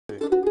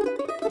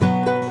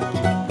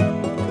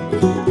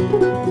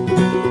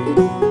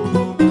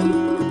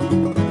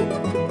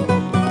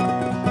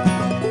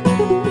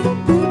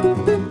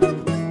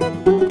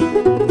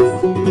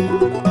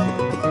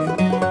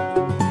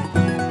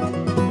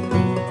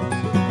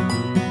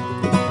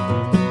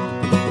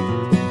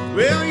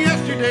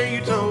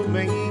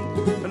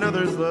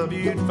love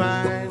you'd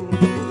find.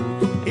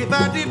 If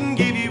I didn't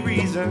give you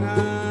reason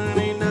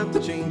enough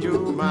to change your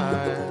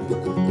mind.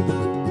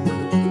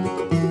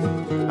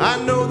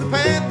 I know the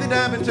path that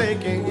I've been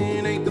taking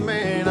ain't the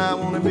man I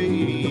want to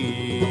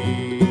be.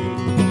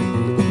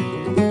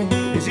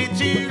 Is it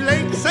too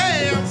late to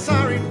say I'm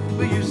sorry?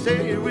 Will you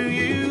stay or will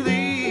you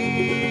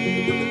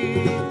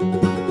leave?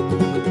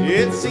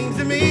 It seems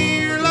to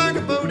me you're like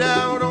a boat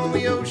out on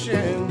the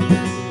ocean,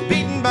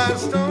 beaten by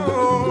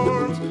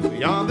storms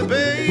beyond the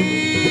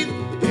bay,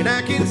 and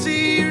I can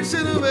see your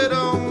silhouette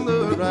on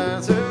the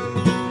horizon.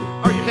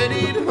 Are you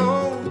headed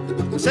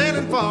home or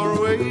sailing far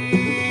away?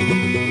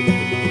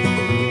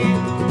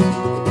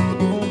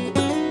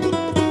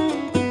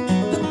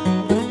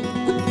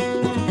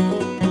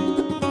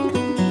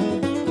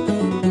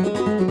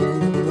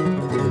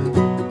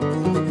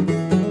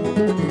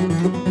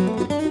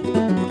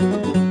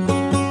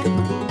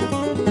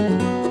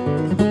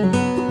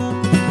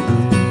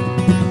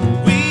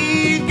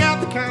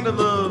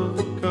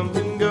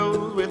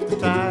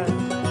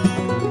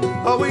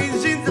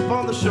 Always ends up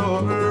on the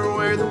shore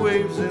where the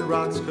waves and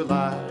rocks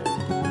collide.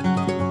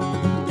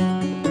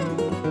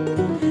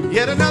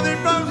 Yet another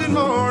frozen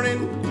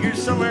morning, you're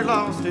somewhere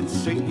lost at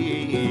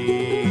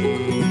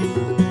sea.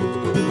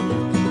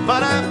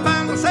 But I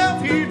find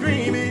myself here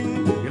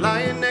dreaming, you're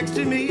lying next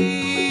to me.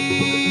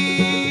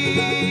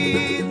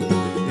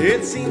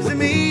 It seems to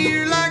me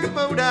you're like a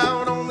boat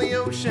out on the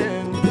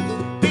ocean,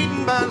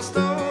 beaten by the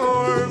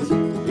storms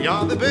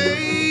beyond the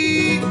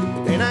bay,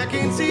 and I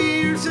can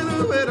see your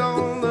silhouette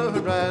on the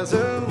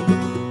horizon.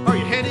 Are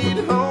you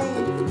headed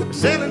home or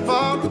sailing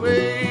far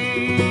away?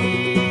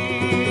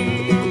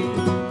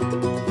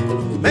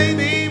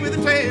 Maybe with a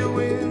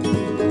tailwind,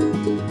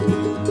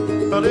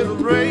 a little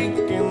break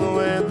in the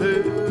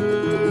weather,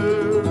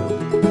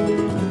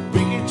 we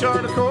can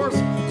chart a course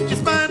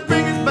just might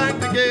bring us back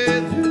together.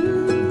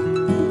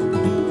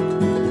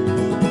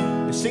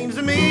 It seems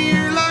to me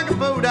you're like a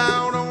boat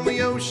out on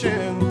the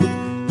ocean,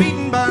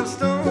 beaten by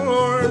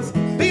storms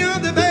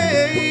beyond the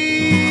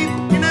bay,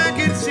 and I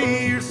can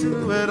see your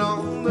silhouette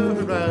on the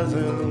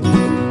horizon.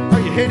 Are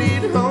you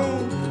headed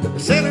home or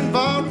sailing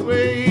far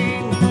away?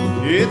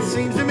 It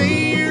seems to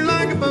me you're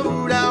like a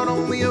boat out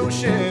on the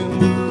ocean,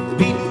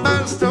 beaten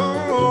by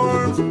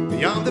storms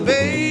beyond the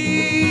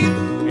bay,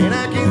 and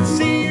I can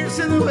see your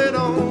silhouette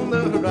on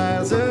the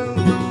horizon.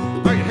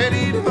 Are you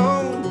headed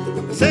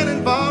home or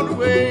sailing far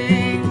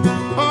away?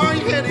 Are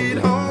you headed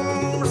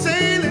home or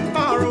sailing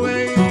far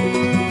away?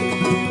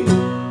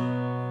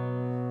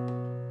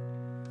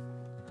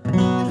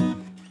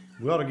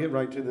 We ought to get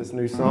right to this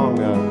new song.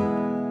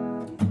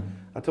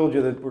 I told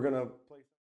you that we're going to